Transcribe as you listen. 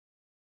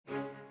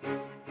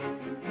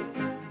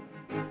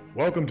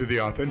Welcome to the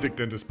Authentic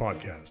Dentist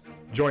Podcast.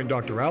 Join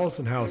Dr.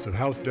 Allison House of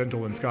House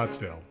Dental in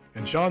Scottsdale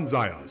and Shawn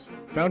Zajas,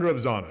 founder of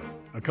Zajas,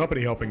 a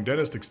company helping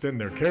dentists extend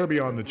their care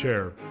beyond the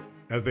chair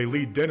as they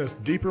lead dentists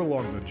deeper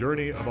along the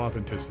journey of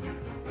authenticity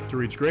to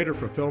reach greater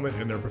fulfillment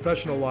in their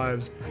professional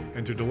lives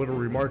and to deliver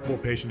remarkable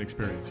patient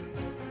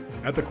experiences.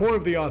 At the core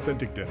of the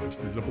Authentic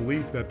Dentist is a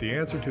belief that the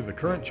answer to the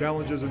current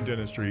challenges in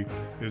dentistry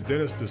is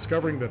dentists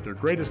discovering that their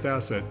greatest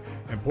asset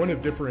and point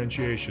of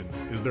differentiation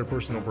is their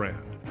personal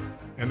brand,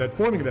 and that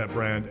forming that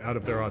brand out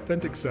of their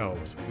authentic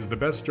selves is the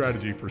best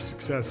strategy for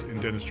success in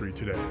dentistry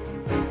today.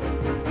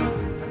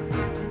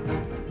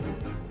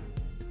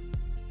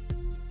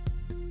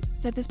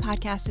 So this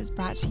podcast is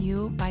brought to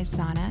you by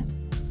Zajas,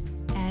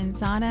 and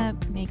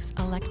Zajas makes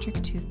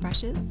electric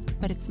toothbrushes,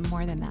 but it's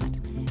more than that.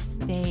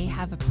 They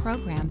have a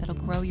program that'll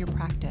grow your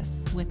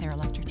practice with their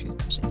electric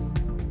toothbrushes.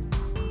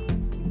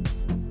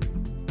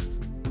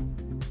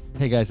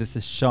 Hey guys, this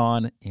is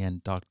Shawn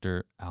and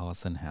Dr.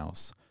 Allison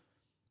House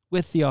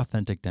with the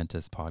Authentic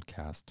Dentist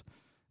Podcast.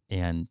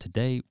 And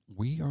today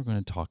we are going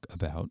to talk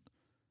about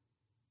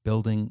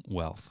building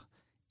wealth.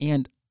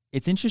 And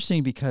it's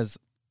interesting because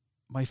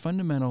my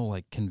fundamental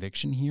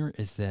conviction here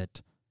is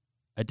that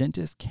a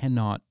dentist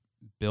cannot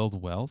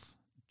build wealth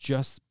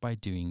just by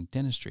doing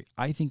dentistry.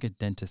 I think a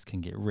dentist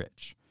can get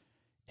rich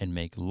and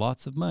make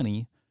lots of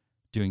money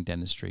doing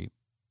dentistry,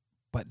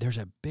 but there's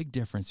a big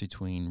difference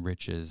between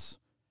riches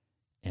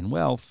and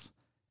wealth,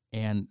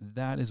 and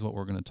that is what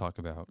we're going to talk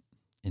about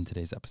in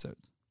today's episode.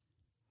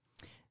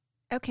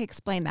 Okay,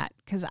 explain that,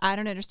 because I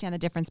don't understand the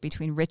difference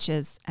between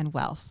riches and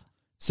wealth.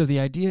 So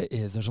the idea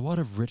is there's a lot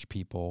of rich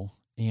people,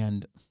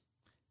 and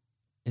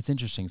it's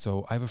interesting.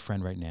 So I have a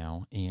friend right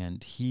now,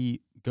 and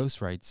he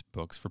ghostwrites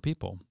books for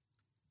people.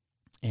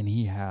 And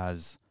he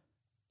has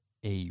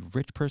a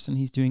rich person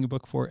he's doing a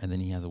book for, and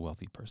then he has a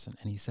wealthy person.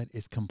 And he said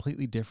it's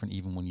completely different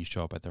even when you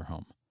show up at their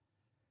home.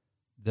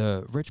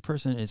 The rich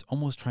person is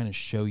almost trying to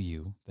show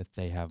you that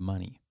they have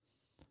money.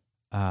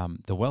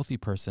 The wealthy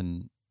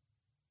person,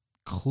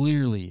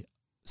 clearly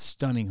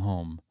stunning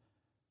home,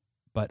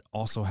 but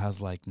also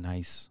has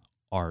nice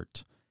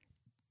art.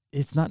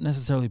 It's not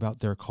necessarily about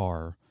their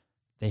car.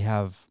 They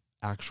have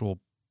actual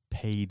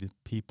paid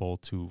people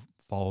to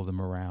follow them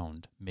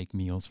around, make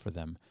meals for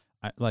them.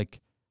 And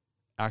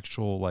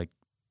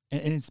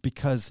it's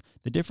because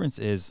the difference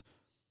is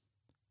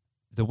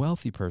the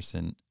wealthy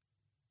person,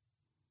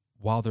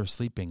 while they're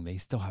sleeping, they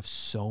still have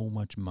so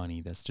much money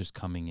that's just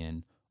coming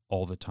in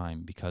all the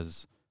time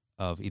because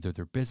of either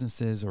their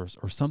businesses or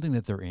something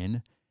that they're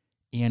in.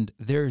 And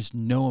there's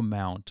no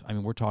amount. I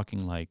mean, we're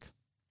talking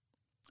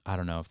I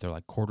don't know if they're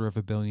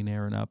 $250 million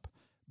and up,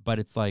 but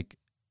it's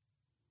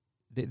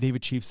they've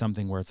achieved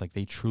something where it's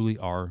they truly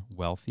are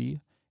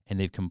wealthy and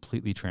they've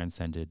completely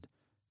transcended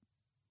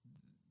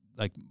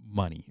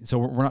money. So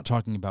we're not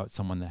talking about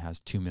someone that has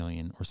 $2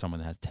 million or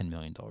someone that has $10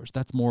 million.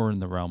 That's more in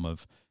the realm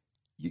of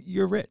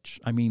you're rich.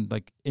 I mean,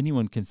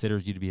 anyone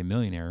considers you to be a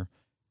millionaire.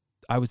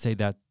 I would say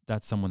that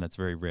that's someone that's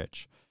very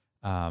rich.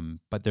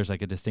 But there's a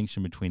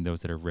distinction between those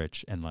that are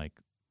rich and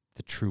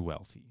the true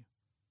wealthy,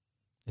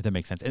 if that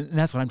makes sense. And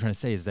that's what I'm trying to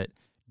say is that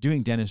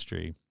doing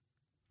dentistry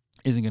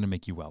isn't going to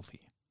make you wealthy.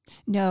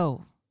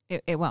 No,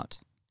 it won't.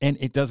 And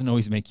it doesn't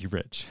always make you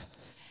rich.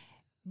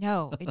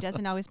 No, it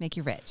doesn't always make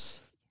you rich.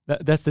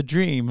 That's the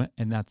dream,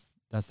 and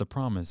that's the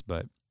promise.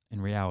 But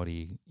in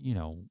reality,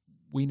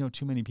 we know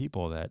too many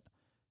people that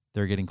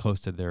they're getting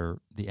close to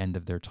the end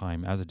of their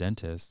time as a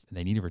dentist, and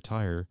they need to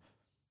retire,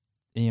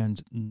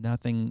 and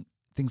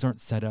things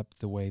aren't set up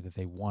the way that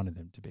they wanted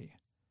them to be.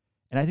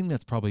 And I think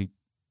that's probably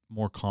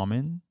more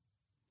common.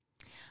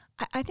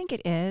 I think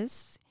it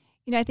is.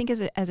 I think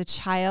as a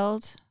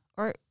child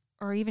or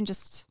even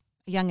just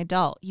a young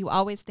adult, you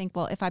always think,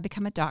 well, if I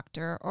become a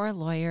doctor or a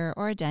lawyer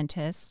or a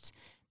dentist,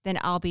 then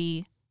I'll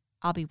be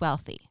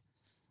wealthy.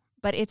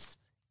 But it's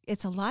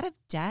a lot of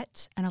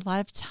debt and a lot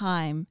of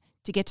time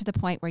to get to the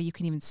point where you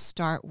can even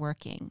start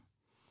working.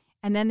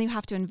 And then you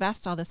have to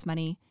invest all this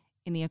money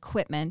in the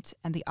equipment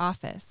and the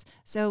office.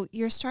 So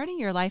you're starting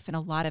your life in a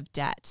lot of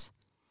debt.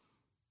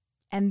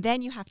 And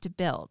then you have to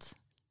build.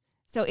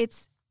 So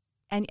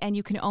and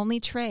you can only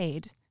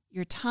trade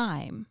your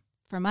time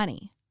for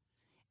money.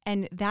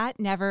 And that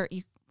what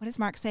does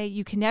Mark say?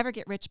 You can never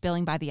get rich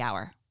billing by the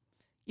hour.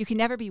 You can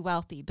never be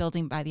wealthy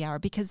building by the hour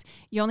because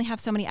you only have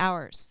so many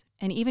hours.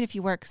 And even if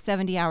you work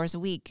 70 hours a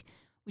week,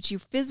 which you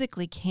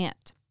physically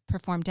can't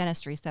perform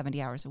dentistry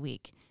 70 hours a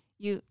week,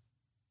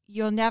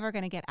 you're never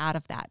going to get out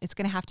of that. It's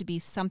going to have to be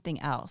something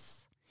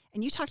else.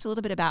 And you talked a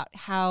little bit about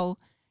how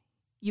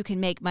you can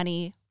make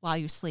money while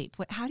you sleep.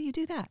 How do you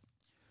do that?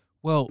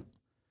 Well,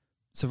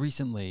 so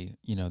recently,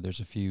 there's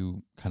a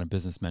few kind of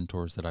business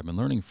mentors that I've been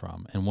learning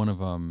from. And one of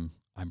them,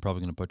 I'm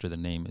probably going to butcher the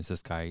name, is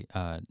this guy,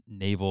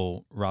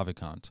 Naval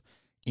Ravikant.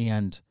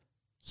 And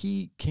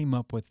he came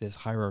up with this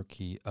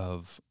hierarchy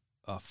of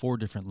 4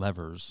 different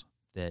levers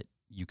that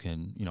you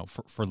can,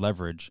 for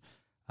leverage,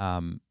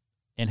 and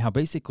how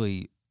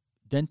basically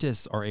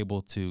dentists are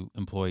able to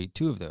employ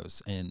 2 of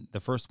those. And the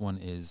first one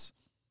is,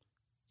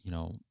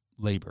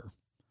 labor.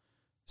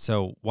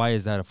 So why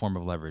is that a form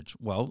of leverage?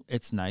 Well,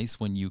 it's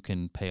nice when you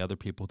can pay other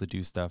people to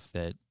do stuff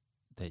that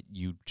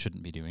you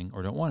shouldn't be doing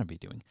or don't want to be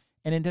doing.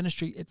 And in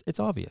dentistry, it's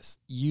obvious.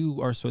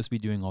 You are supposed to be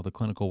doing all the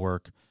clinical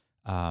work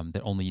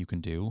that only you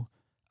can do.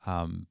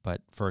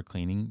 But for a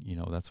cleaning,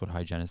 that's what a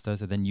hygienist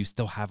does. And then you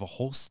still have a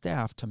whole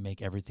staff to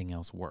make everything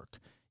else work.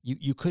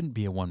 You couldn't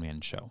be a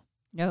one-man show.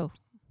 No.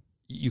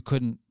 You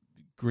couldn't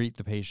greet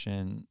the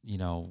patient,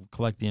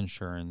 collect the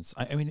insurance.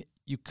 I mean,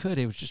 you could.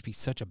 It would just be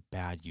such a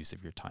bad use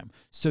of your time.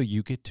 So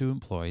you get to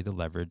employ the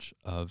leverage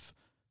of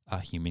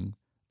human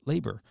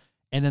labor.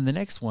 And then the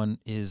next one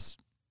is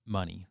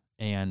money.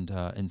 And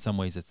in some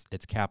ways,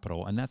 it's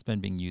capital. And that's been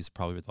being used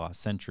probably with the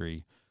last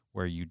century,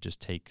 where you just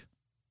take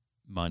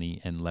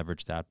money and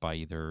leverage that by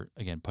either,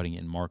 again, putting it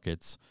in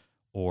markets,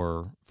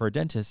 or for a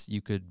dentist,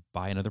 you could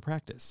buy another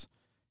practice.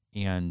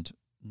 And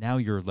now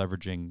you're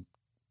leveraging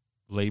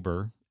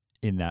labor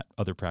in that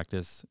other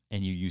practice,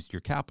 and you use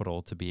your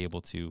capital to be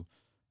able to,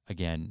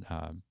 again,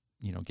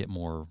 get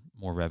more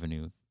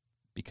revenue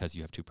because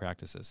you have two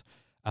practices.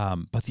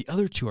 But the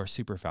other two are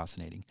super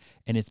fascinating,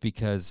 and it's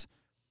because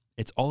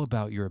it's all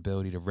about your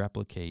ability to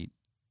replicate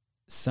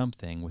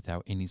something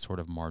without any sort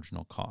of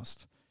marginal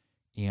cost.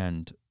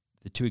 And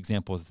the two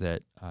examples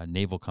that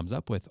Naval comes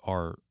up with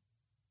are,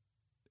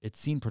 it's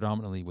seen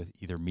predominantly with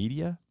either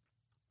media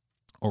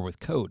or with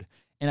code.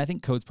 And I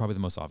think code's probably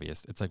the most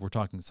obvious. It's like we're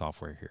talking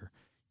software here.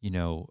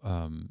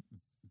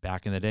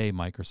 Back in the day,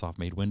 Microsoft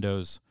made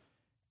Windows,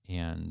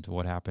 and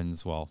what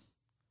happens? Well,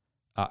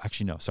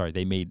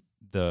 they made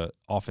the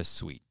Office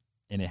suite,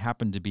 and it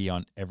happened to be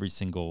on every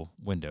single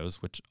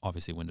Windows, which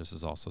obviously Windows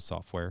is also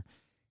software.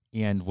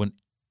 And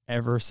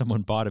whenever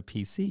someone bought a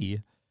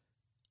PC,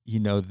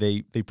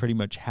 they pretty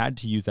much had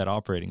to use that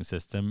operating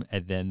system,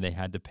 and then they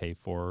had to pay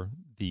for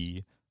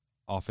the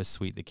Office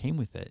suite that came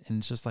with it. And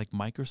it's just like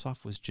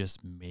Microsoft was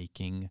just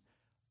making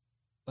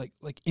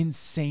like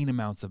insane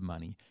amounts of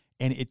money.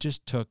 And it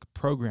just took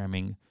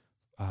programming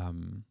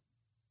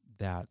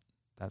that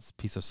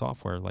piece of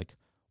software like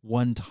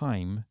one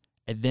time,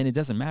 and then it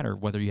doesn't matter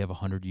whether you have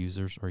 100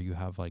 users or you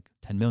have like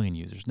 10 million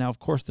users. Now, of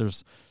course,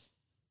 there's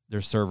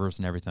servers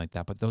and everything like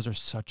that, but those are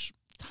such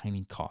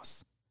tiny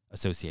costs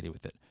associated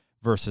with it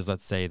versus,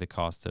 let's say, the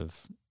cost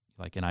of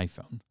like an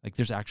iPhone. Like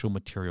there's actual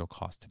material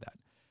cost to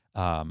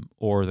that,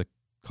 or the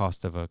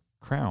cost of a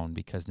crown,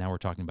 because now we're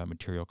talking about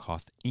material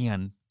cost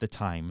and the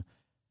time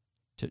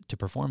to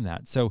perform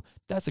that. So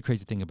that's the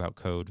crazy thing about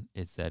code,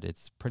 is that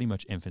it's pretty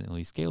much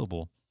infinitely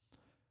scalable.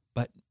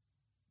 But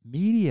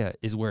media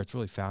is where it's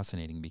really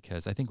fascinating,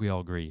 because I think we all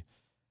agree,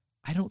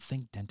 I don't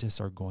think dentists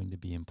are going to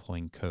be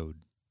employing code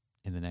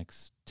in the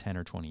next 10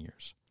 or 20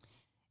 years.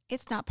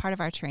 It's not part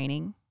of our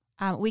training.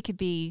 We could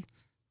be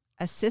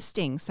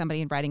assisting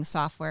somebody in writing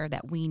software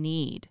that we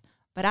need,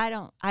 but I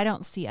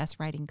don't see us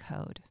writing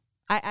code.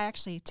 I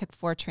actually took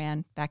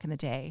Fortran back in the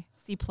day,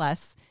 C++.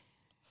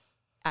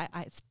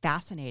 It's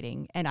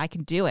fascinating, and I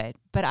can do it,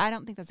 but I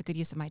don't think that's a good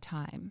use of my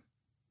time.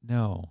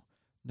 No.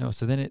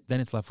 So then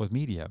it's left with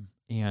media.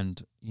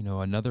 And,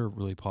 another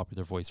really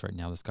popular voice right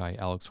now, this guy,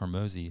 Alex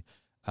Hormozy,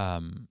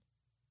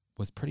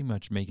 was pretty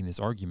much making this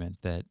argument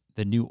that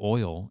the new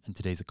oil in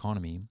today's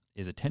economy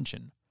is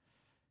attention.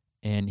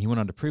 And he went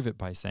on to prove it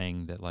by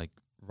saying that, like,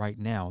 right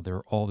now there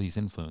are all these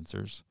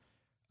influencers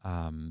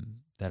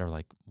that are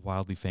like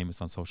wildly famous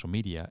on social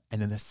media.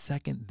 And then the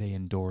second they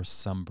endorse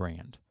some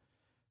brand,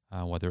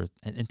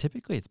 and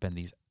typically it's been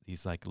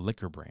these like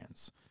liquor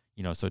brands,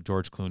 so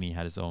George Clooney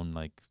had his own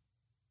like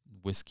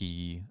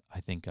whiskey.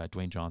 I think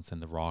Dwayne Johnson,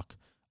 The Rock,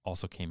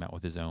 also came out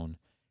with his own,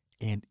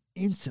 and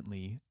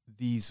instantly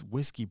these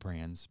whiskey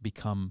brands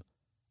become,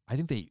 I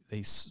think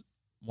they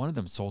one of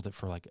them sold it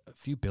for like a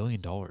few $1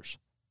 billion.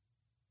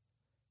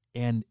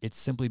 And it's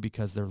simply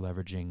because they're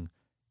leveraging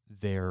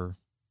their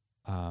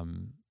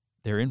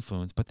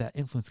influence, but that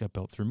influence got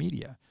built through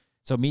media.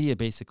 So media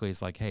basically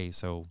is like, hey,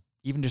 so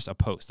even just a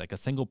post, like a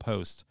single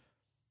post,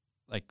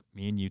 like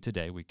me and you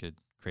today, we could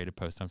create a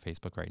post on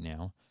Facebook right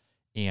now,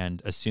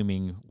 and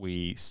assuming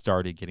we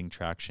started getting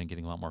traction,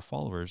 getting a lot more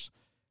followers,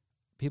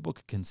 people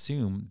could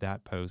consume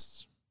that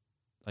post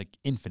like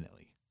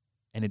infinitely.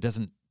 And it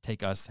doesn't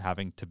take us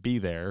having to be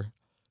there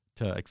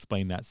to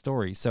explain that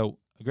story. So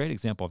a great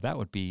example of that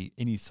would be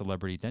any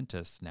celebrity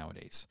dentist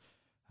nowadays.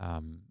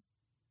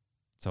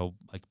 So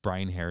like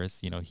Brian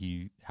Harris,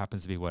 he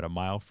happens to be a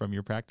mile from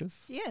your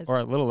practice? He is. Or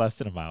a little less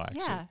than a mile,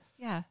 actually.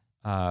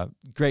 Yeah.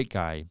 Great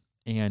guy.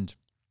 And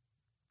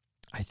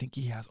I think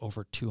he has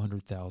over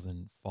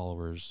 200,000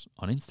 followers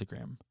on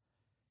Instagram.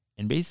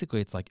 And basically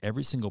it's like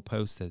every single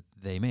post that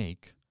they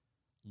make,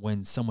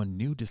 when someone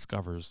new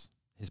discovers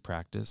his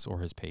practice or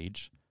his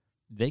page,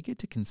 they get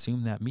to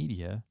consume that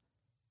media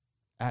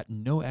at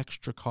no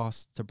extra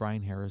cost to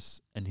Brian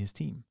Harris and his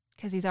team.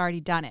 Because he's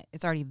already done it.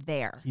 It's already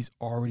there. He's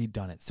already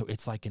done it. So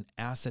it's like an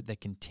asset that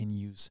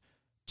continues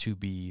to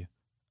be,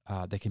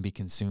 that can be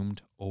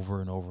consumed over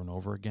and over and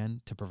over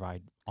again to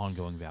provide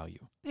ongoing value.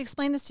 But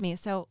explain this to me.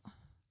 So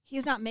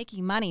he's not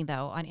making money,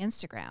 though, on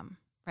Instagram,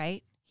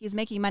 right? He's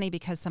making money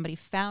because somebody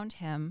found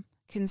him,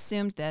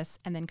 consumed this,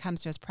 and then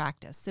comes to his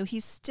practice. So he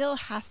still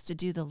has to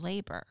do the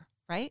labor,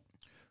 right?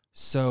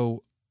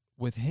 So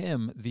with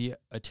him, the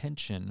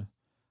attention,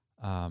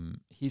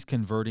 he's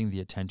converting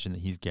the attention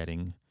that he's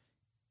getting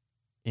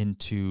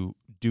into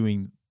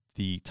doing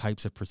the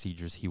types of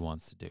procedures he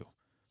wants to do.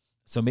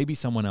 So maybe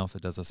someone else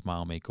that does a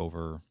smile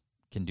makeover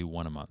can do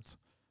one a month.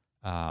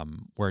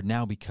 Where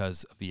now,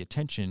 because of the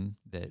attention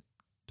that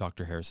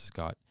Dr. Harris has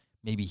got,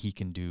 maybe he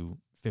can do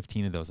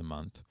 15 of those a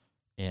month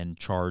and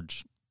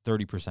charge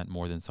 30%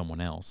 more than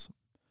someone else.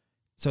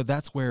 So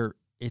that's where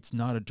it's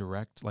not a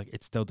direct, like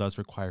it still does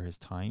require his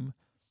time,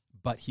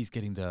 but he's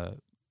getting to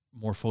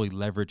more fully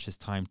leverage his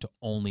time to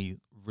only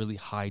really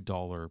high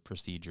dollar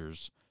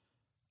procedures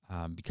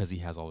because he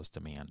has all this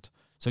demand.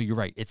 So you're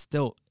right. It's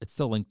still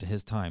linked to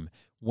his time.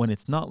 When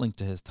it's not linked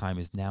to his time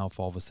is now if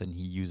all of a sudden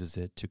he uses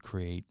it to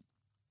create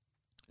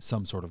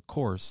some sort of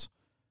course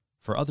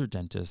for other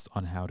dentists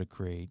on how to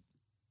create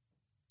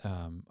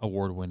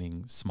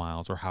award-winning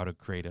smiles or how to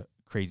create a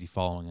crazy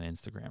following on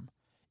Instagram.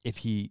 If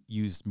he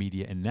used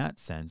media in that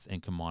sense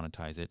and can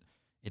monetize it,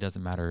 it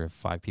doesn't matter if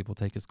 5 people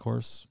take his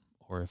course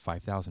or if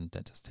 5,000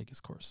 dentists take his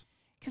course.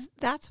 Because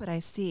that's what I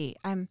see.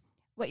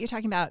 What you're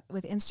talking about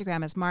with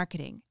Instagram is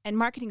marketing. And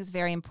marketing is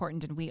very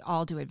important, and we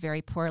all do it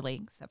very poorly,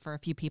 except for a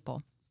few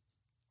people.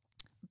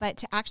 But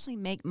to actually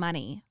make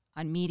money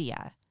on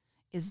media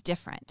is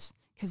different,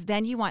 because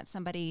then you want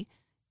somebody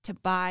to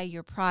buy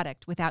your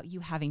product without you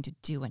having to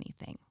do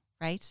anything,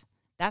 right?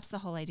 That's the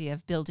whole idea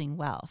of building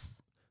wealth.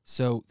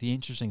 So the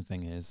interesting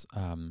thing is,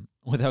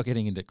 without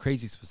getting into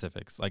crazy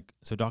specifics,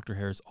 so Dr.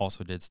 Harris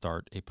also did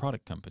start a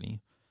product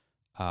company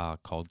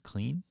called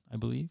Clean, I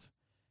believe.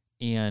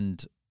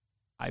 And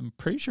I'm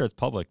pretty sure it's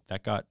public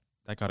that got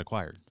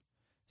acquired.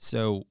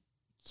 So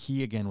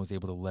he again was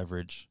able to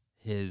leverage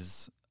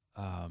his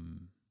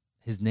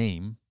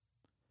name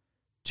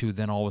to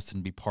then all of a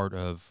sudden be part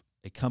of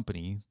a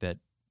company that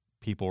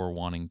people were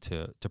wanting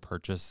to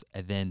purchase,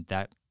 and then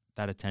that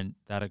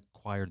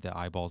acquired the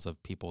eyeballs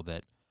of people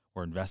that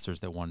were investors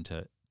that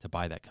wanted to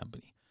buy that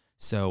company.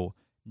 So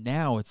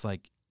now it's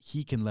like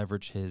he can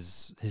leverage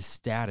his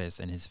status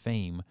and his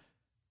fame.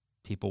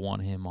 People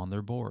want him on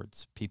their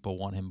boards. People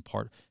want him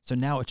part. So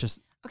now it's just...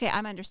 Okay,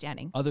 I'm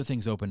understanding. Other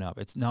things open up.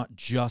 It's not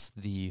just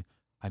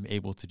I'm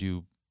able to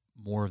do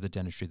more of the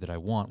dentistry that I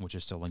want, which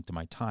is still linked to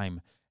my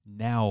time.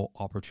 Now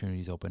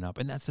opportunities open up.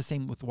 And that's the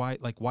same with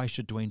why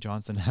should Dwayne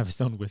Johnson have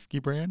his own whiskey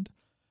brand?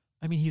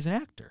 I mean, he's an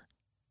actor.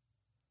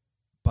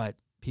 But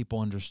people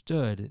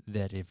understood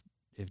that if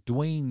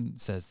Dwayne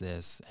says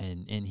this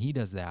and he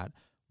does that,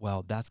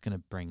 well, that's going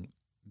to bring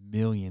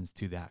millions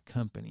to that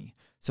company.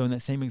 So in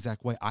that same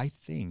exact way, I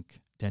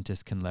think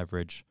dentists can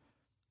leverage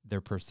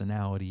their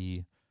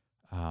personality,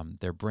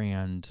 their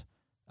brand,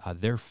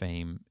 their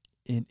fame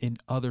in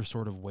other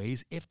sort of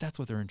ways, if that's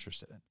what they're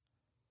interested in.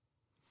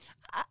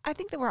 I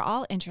think that we're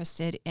all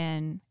interested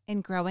in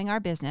growing our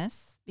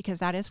business, because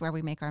that is where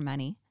we make our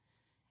money.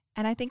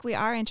 And I think we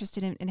are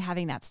interested in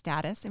having that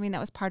status. I mean, that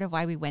was part of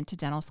why we went to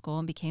dental school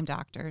and became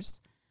doctors.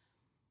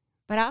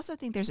 But I also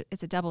think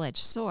it's a double-edged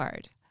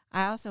sword.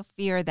 I also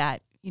fear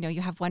that,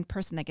 you have one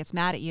person that gets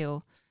mad at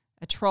you,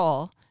 a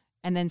troll,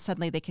 and then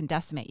suddenly they can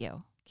decimate you.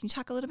 Can you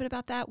talk a little bit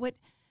about that?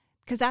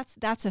 Because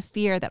that's a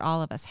fear that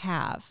all of us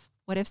have.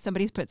 What if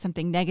somebody's put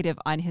something negative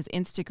on his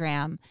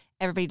Instagram,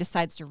 everybody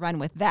decides to run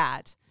with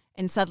that,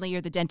 and suddenly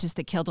you're the dentist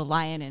that killed a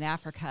lion in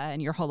Africa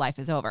and your whole life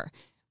is over?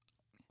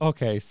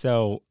 Okay,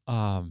 so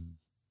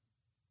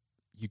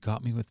you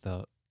got me with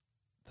the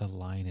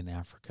lion in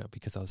Africa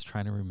because I was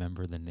trying to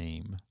remember the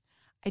name.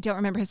 I don't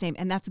remember his name,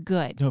 and that's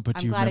good. No, but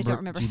I'm glad I don't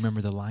remember. Do you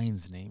remember the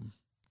lion's name?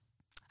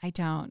 I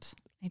don't.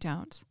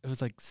 It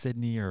was like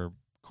Sydney or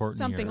Courtney.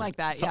 Something like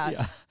that,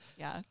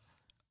 yeah.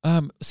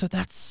 So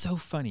that's so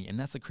funny, and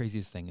that's the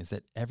craziest thing is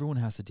that everyone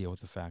has to deal with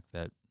the fact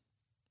that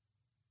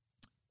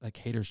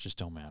haters just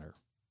don't matter.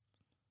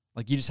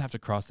 You just have to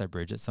cross that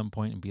bridge at some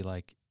point and be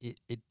like,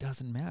 it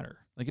doesn't matter.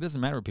 It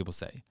doesn't matter what people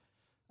say.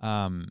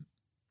 My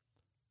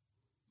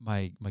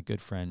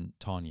good friend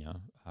Tanya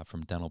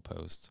from Dental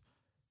Post,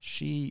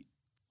 she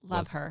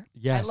love her.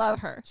 Yes. I love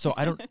her. So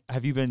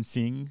have you been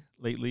seeing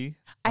lately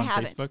on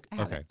Facebook? I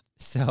haven't. Okay.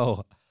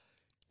 So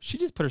she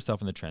just put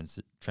herself in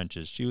the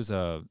trenches. She was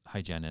a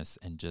hygienist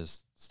and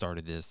just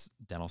started this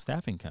dental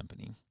staffing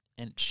company.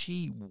 And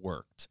she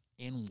worked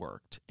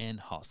and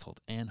hustled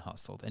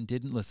and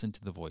didn't listen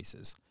to the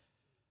voices.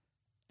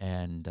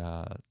 And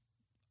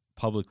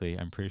publicly,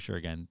 I'm pretty sure,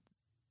 again,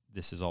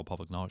 this is all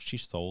public knowledge, she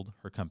sold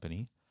her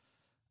company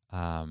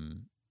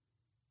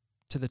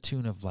to the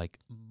tune of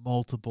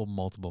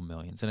multiple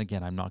millions. And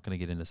again, I'm not going to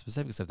get into the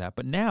specifics of that,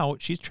 but now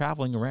she's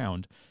traveling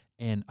around,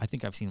 and I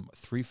think I've seen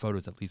 3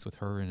 photos at least with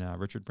her and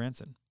Richard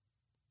Branson.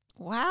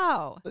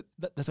 Wow.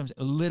 That's what I'm saying.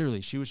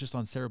 Literally, she was just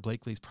on Sarah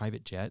Blakely's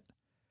private jet,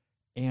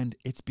 and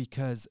it's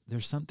because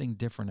there's something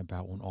different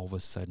about when all of a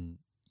sudden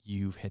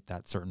you've hit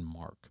that certain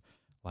mark.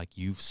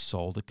 You've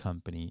sold a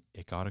company,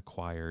 it got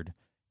acquired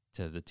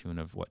to the tune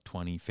of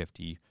 20,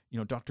 50,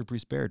 Dr.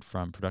 Bruce Baird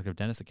from Productive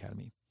Dentist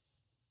Academy,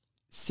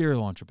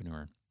 serial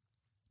entrepreneur,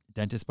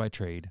 dentist by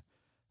trade,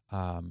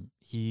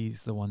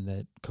 He's the one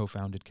that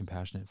co-founded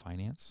Compassionate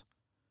Finance,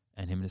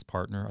 and him and his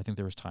partner, I think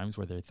there was times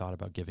where they thought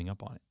about giving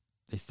up on it.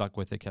 They stuck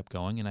with it, kept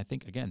going. And I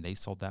think, again, they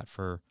sold that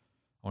for,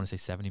 I want to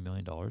say $70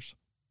 million.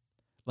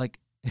 Like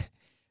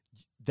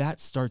that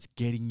starts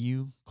getting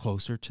you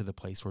closer to the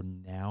place where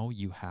now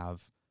you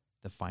have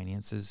the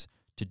finances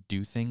to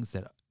do things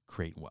that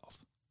create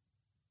wealth.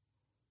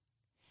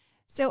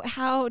 So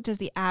how does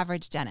the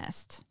average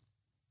dentist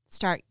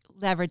start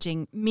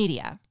leveraging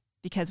media?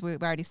 Because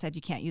we've already said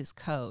you can't use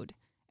code.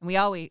 And we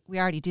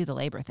already do the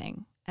labor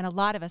thing. And a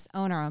lot of us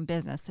own our own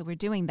business, so we're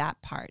doing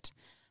that part.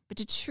 But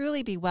to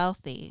truly be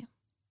wealthy,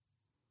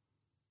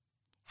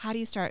 how do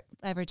you start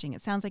leveraging?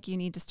 It sounds like you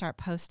need to start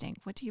posting.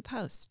 What do you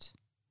post?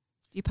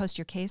 Do you post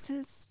your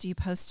cases? Do you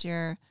post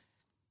your...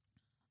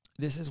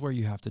 This is where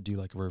you have to do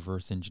like a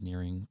reverse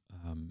engineering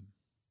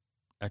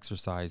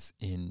exercise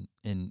in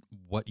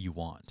what you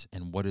want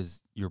and what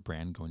is your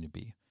brand going to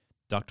be.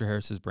 Dr.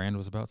 Harris's brand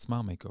was about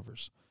smile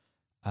makeovers.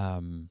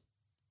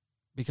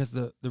 Because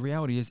the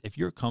reality is, if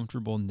you're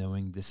comfortable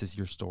knowing this is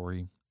your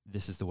story,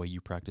 this is the way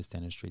you practice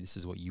dentistry, this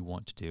is what you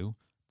want to do,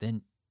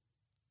 then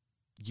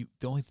the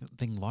only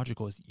thing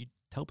logical is you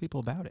tell people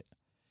about it.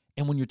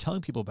 And when you're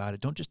telling people about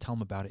it, don't just tell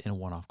them about it in a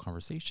one-off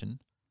conversation.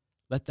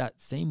 Let that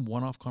same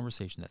one-off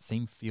conversation, that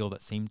same feel,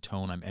 that same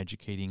tone, I'm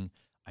educating,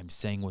 I'm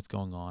saying what's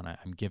going on,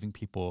 I'm giving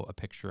people a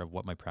picture of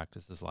what my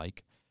practice is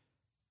like,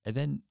 and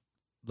then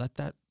let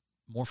that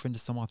morph into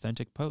some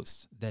authentic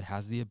post that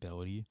has the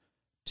ability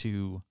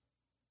to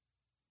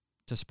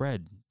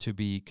spread, to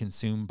be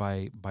consumed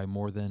by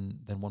more than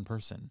one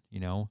person,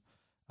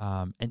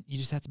 and you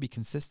just have to be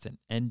consistent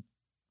and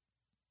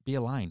be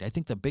aligned. I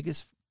think the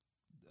biggest,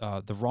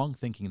 the wrong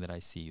thinking that I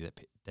see that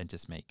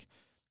dentists make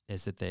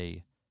is that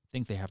they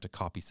think they have to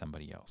copy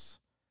somebody else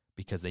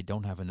because they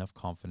don't have enough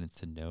confidence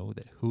to know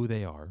that who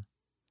they are,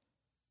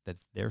 that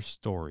their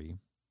story,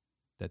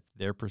 that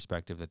their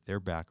perspective, that their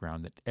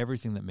background, that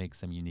everything that makes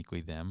them uniquely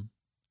them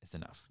is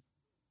enough.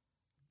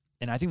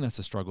 And I think that's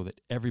a struggle that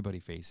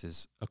everybody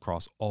faces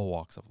across all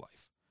walks of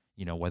life.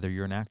 Whether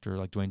you're an actor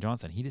like Dwayne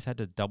Johnson, he just had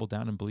to double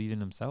down and believe in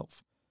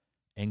himself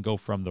and go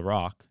from The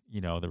Rock,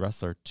 the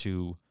wrestler,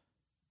 to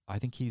I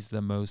think he's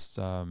the most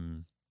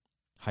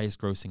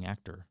highest grossing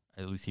actor,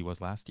 at least he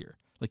was last year.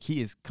 Like,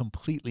 he is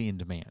completely in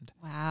demand.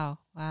 Wow.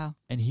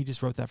 And he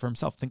just wrote that for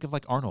himself. Think of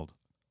like Arnold.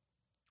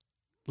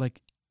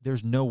 Like,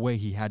 there's no way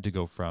he had to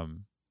go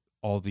from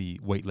all the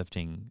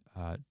weightlifting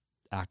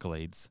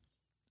accolades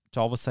to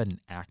all of a sudden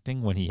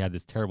acting when he had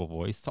this terrible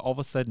voice, to all of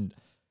a sudden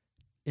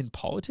in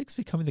politics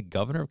becoming the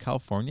governor of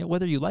California,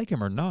 whether you like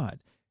him or not.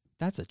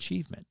 That's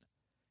achievement,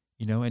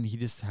 and he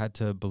just had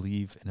to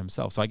believe in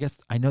himself. So I guess,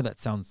 I know that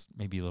sounds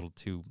maybe a little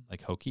too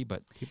like hokey,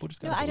 but people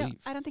just got to believe.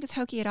 I don't think it's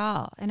hokey at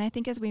all. And I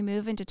think as we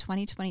move into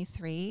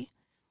 2023,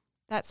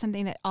 that's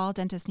something that all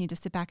dentists need to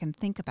sit back and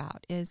think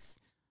about is,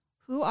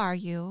 who are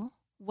you?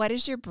 What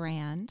is your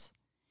brand?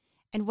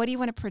 And what do you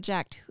want to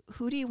project?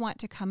 Who do you want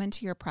to come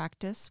into your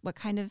practice? What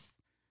kind of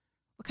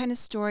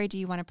story do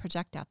you want to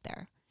project out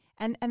there?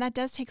 And that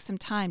does take some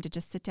time to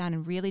just sit down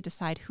and really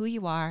decide who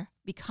you are,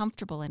 be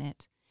comfortable in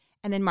it,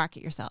 and then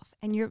market yourself.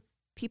 And your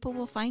people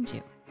will find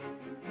you.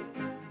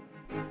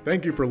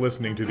 Thank you for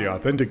listening to the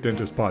Authentic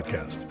Dentist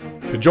Podcast.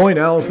 To join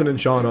Allison and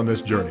Shawn on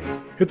this journey,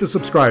 hit the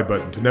subscribe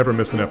button to never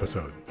miss an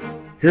episode.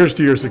 Here's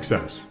to your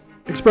success.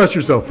 Express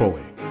yourself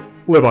fully.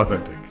 Live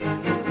authentic.